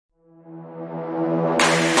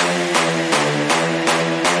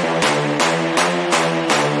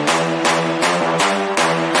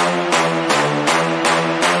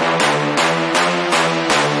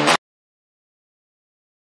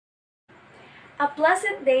A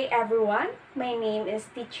pleasant day, everyone. My name is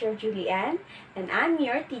Teacher Julianne, and I'm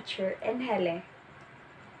your teacher, Angele.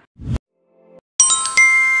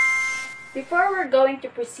 Before we're going to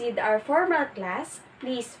proceed our formal class,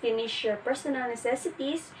 please finish your personal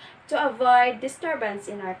necessities to avoid disturbance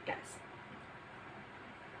in our class.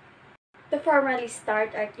 To formally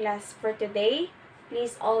start our class for today,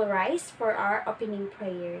 please all rise for our opening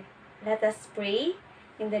prayer. Let us pray.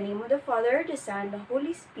 In the name of the Father, the Son, and the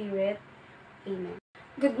Holy Spirit. Amen.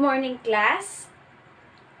 Good morning, class.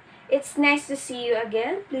 It's nice to see you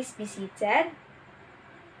again. Please be seated.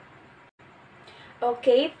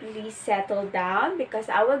 Okay, please settle down because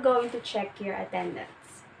I will going to check your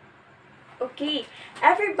attendance. Okay,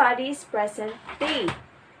 everybody is present today.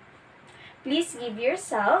 Please give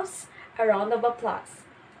yourselves a round of applause.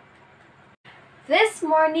 This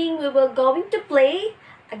morning we will going to play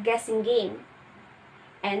a guessing game.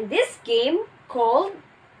 And this game called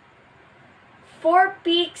 4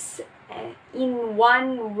 Peaks in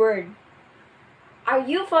 1 Word. Are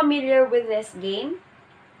you familiar with this game?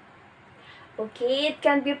 Okay, it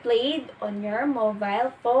can be played on your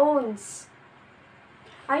mobile phones.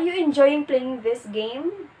 Are you enjoying playing this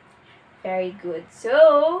game? Very good.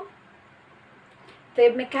 So, the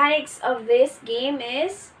mechanics of this game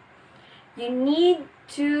is you need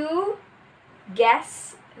to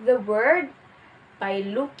guess the word by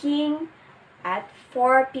looking at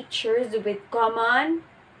 4 pictures with common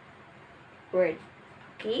word.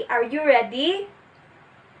 Okay, are you ready?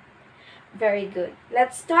 Very good.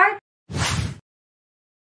 Let's start.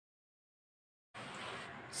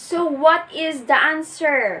 So what is the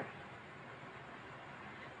answer?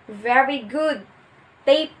 Very good.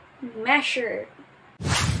 Tape measure.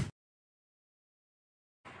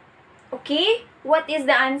 Okay, what is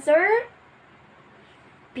the answer?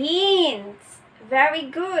 Pins. Very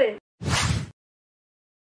good.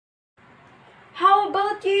 How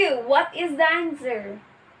about you? What is the answer?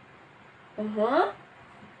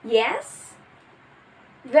 Yes?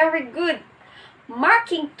 Very good.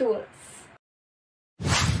 Marking tools.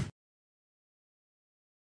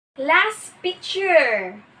 Last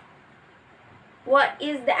picture. What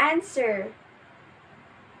is the answer?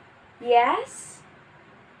 Yes?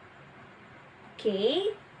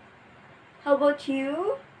 Okay. How about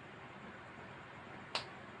you?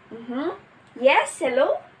 Yes,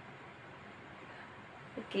 hello?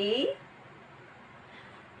 Okay.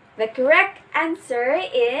 The correct answer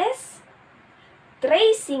is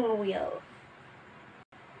tracing wheel.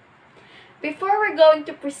 Before we're going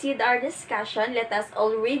to proceed our discussion, let us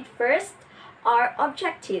all read first our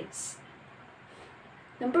objectives.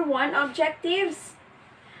 Number 1, objectives.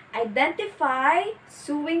 Identify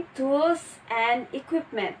sewing tools and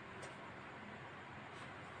equipment.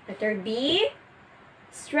 Letter B.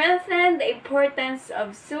 Strengthen the importance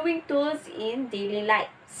of sewing tools in daily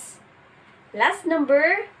lives. Last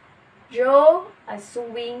number, draw a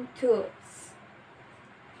sewing tools.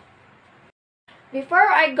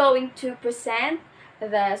 Before I going to present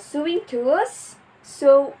the sewing tools,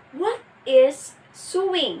 so what is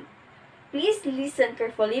sewing? Please listen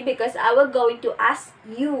carefully because I will going to ask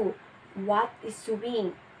you what is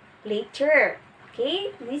sewing later.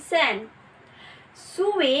 Okay, listen.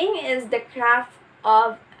 Sewing is the craft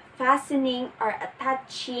of fastening or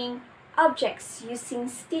attaching objects using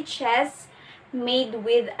stitches made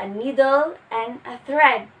with a needle and a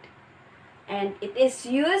thread. And it is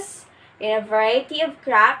used in a variety of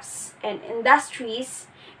crafts and industries,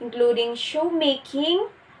 including shoemaking,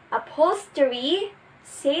 upholstery,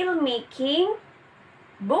 sail-making,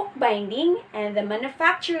 bookbinding, and the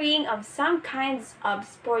manufacturing of some kinds of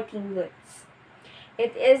sporting goods.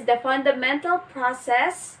 It is the fundamental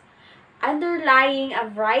process underlying a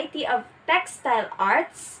variety of textile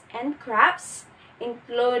arts and crafts,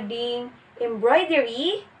 including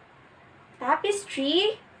embroidery,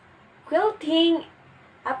 tapestry, quilting,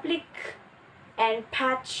 applique, and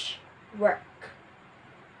patchwork.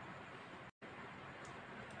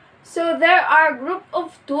 So there are a group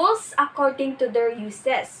of tools according to their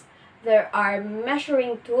uses. There are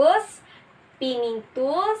measuring tools, pinning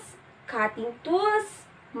tools, cutting tools,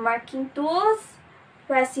 marking tools,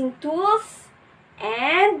 pressing tools,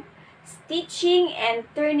 and stitching and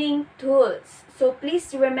turning tools. So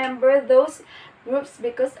please remember those groups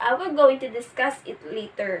because I will going to discuss it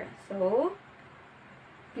later. So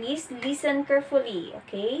please listen carefully,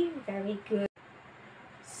 okay? Very good.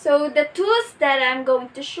 So the tools that I'm going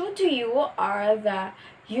to show to you are the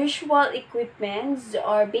usual equipments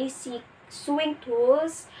or basic sewing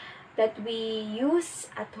tools that we use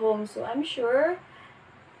at home. So I'm sure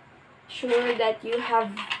that you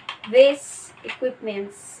have these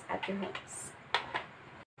equipments at your homes.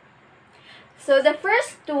 So the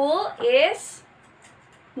first tool is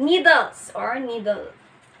needles or needle.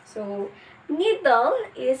 So needle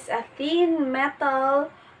is a thin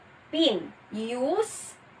metal pin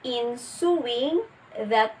used in sewing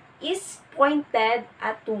that is pointed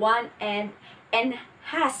at one end and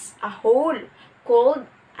has a hole called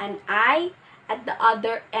an eye at the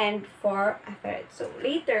other end for a thread. So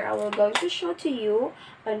later I will going to show to you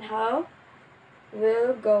on how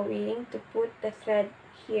we're going to put the thread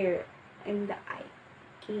here in the eye.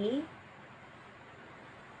 Okay,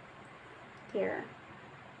 here.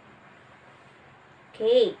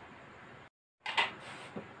 Okay.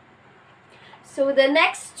 So the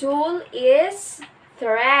next tool is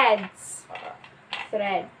threads.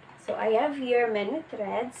 Thread. So I have here many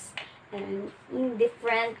threads and in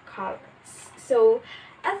different colors. So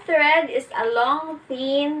a thread is a long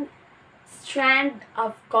thin strand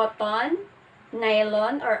of cotton,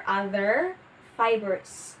 nylon or other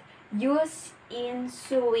fibers used in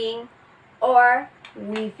sewing or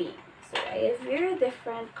weaving. So I have here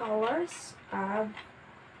different colors of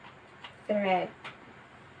thread.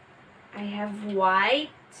 I have white,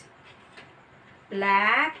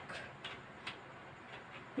 black,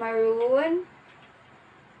 maroon,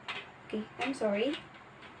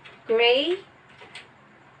 gray,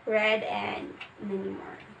 red, and many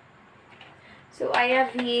more. So I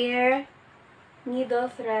have here needle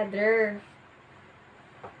threader.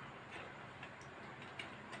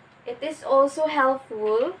 It is also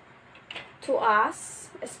helpful to us,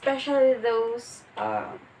 especially those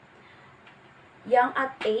young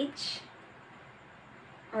at age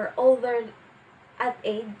or older at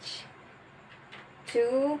age,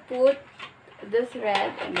 to put the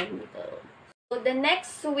thread in the middle. So the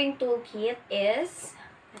next sewing toolkit is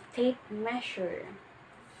a tape measure.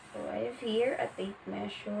 So I have here a tape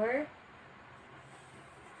measure,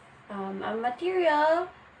 a material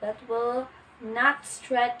that will not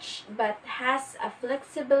stretch but has a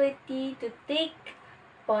flexibility to take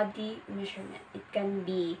body measurement. It can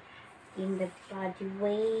be in the body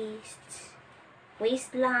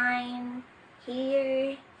waistline,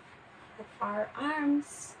 here, at our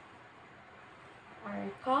arms,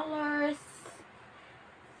 our collars,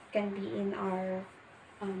 can be in our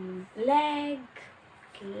leg.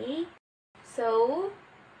 Okay, so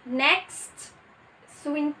next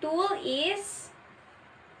sewing tool is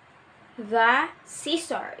the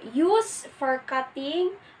scissor, used for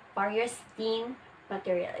cutting various thin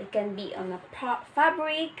material. It can be on a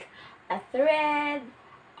fabric, a thread,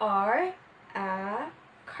 or a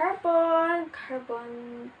carbon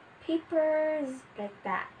papers like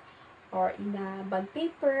that, or in a bond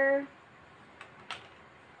paper.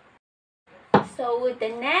 So the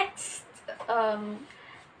next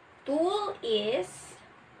tool is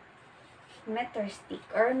meter stick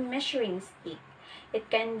or measuring stick. It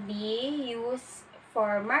can be used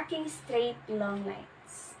for marking straight long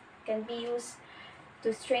lines. It can be used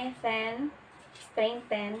to strengthen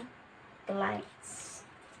the lines.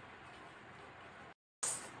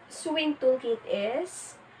 Sewing toolkit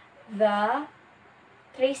is the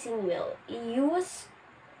tracing wheel, used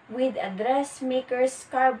with a dressmaker's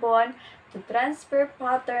carbon to transfer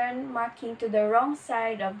pattern marking to the wrong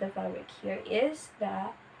side of the fabric. Here is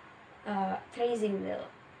the tracing wheel.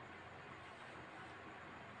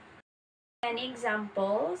 Many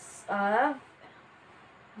examples of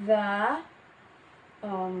the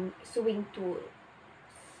sewing tools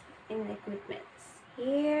in equipment.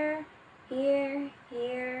 Here.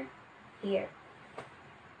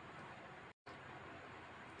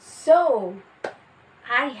 So,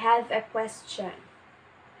 I have a question.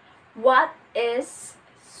 What is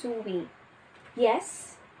sewing?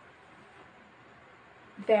 Yes?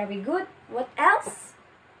 Very good. What else?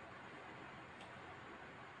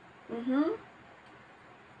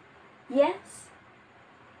 Yes?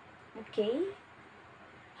 Okay.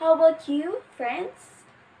 How about you, friends?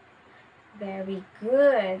 Very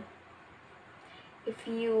good. If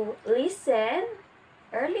you listen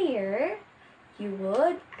earlier, you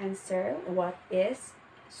would answer what is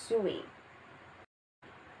sewing.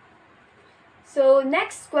 So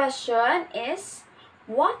next question is,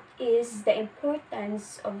 what is the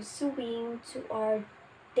importance of sewing to our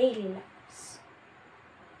daily lives?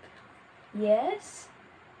 Yes?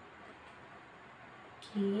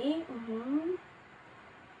 Okay.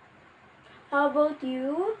 How about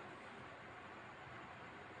you?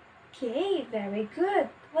 Okay, very good.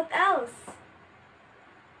 What else?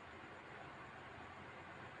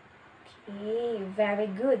 Okay, very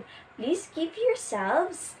good. Please give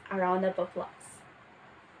yourselves a round of applause.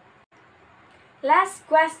 Last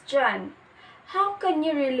question. How can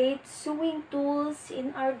you relate sewing tools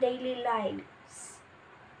in our daily lives?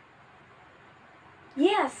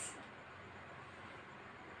 Yes.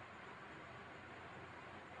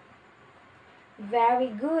 Very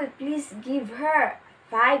good. Please give her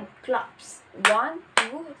 5 claps. 1,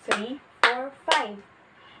 2, 3, 4, 5.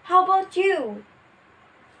 How about you?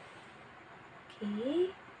 Okay.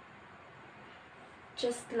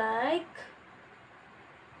 Just like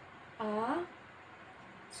a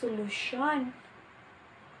solution.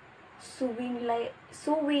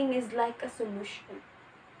 Sewing is like a solution.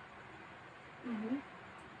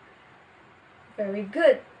 Very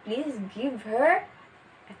good. Please give her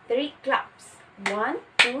 3 claps. 1,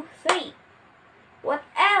 2, 3. What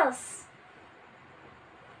else?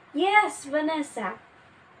 Yes, Vanessa.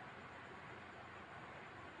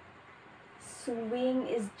 Sewing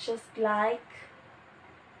is just like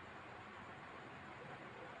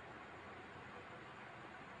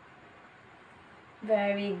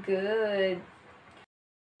very good.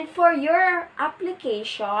 And for your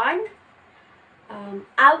application,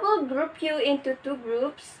 I will group you into 2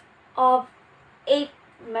 groups of 8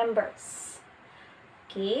 members.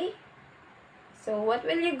 Okay? So what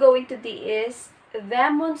will you going to do is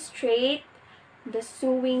demonstrate the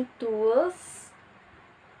sewing tools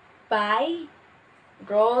by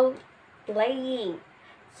role playing.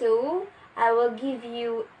 So I will give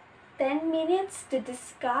you 10 minutes to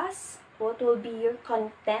discuss what will be your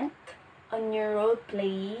content on your role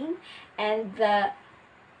playing, and the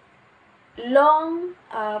long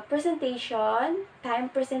time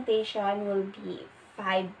presentation will be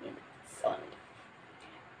 5 minutes only.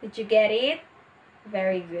 Did you get it?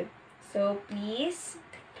 Very good. So please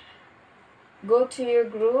go to your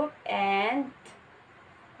group and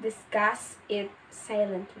discuss it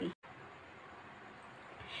silently.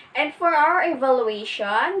 And for our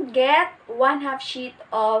evaluation, get 1/2 sheet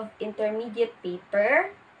of intermediate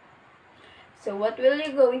paper. So what will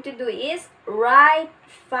you going to do is write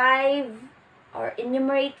 5 or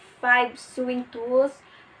enumerate 5 sewing tools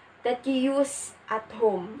that you use at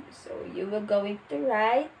home. So you will going to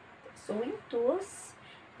write sewing tools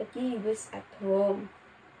that you use at home.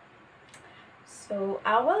 So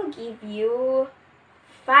I will give you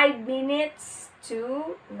 5 minutes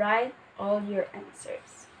to write all your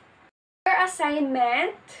answers. Your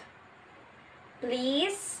assignment,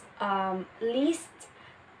 please list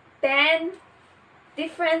 10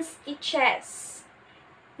 different stitches.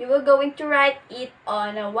 You will going to write it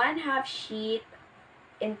on a 1/2 sheet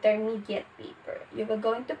intermediate paper. You will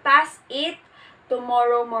going to pass it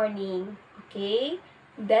tomorrow morning. Okay?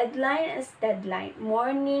 Deadline is deadline.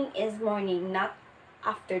 Morning is morning, not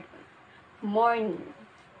afternoon. Morning.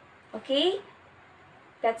 Okay?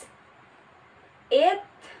 That's it.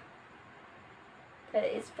 That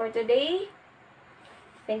is for today.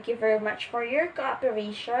 Thank you very much for your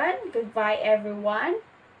cooperation. Goodbye, everyone.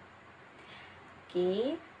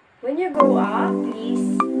 Okay. When you grow up,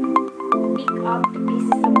 please pick up the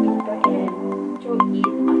pieces of paper and throw it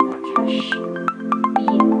on the trash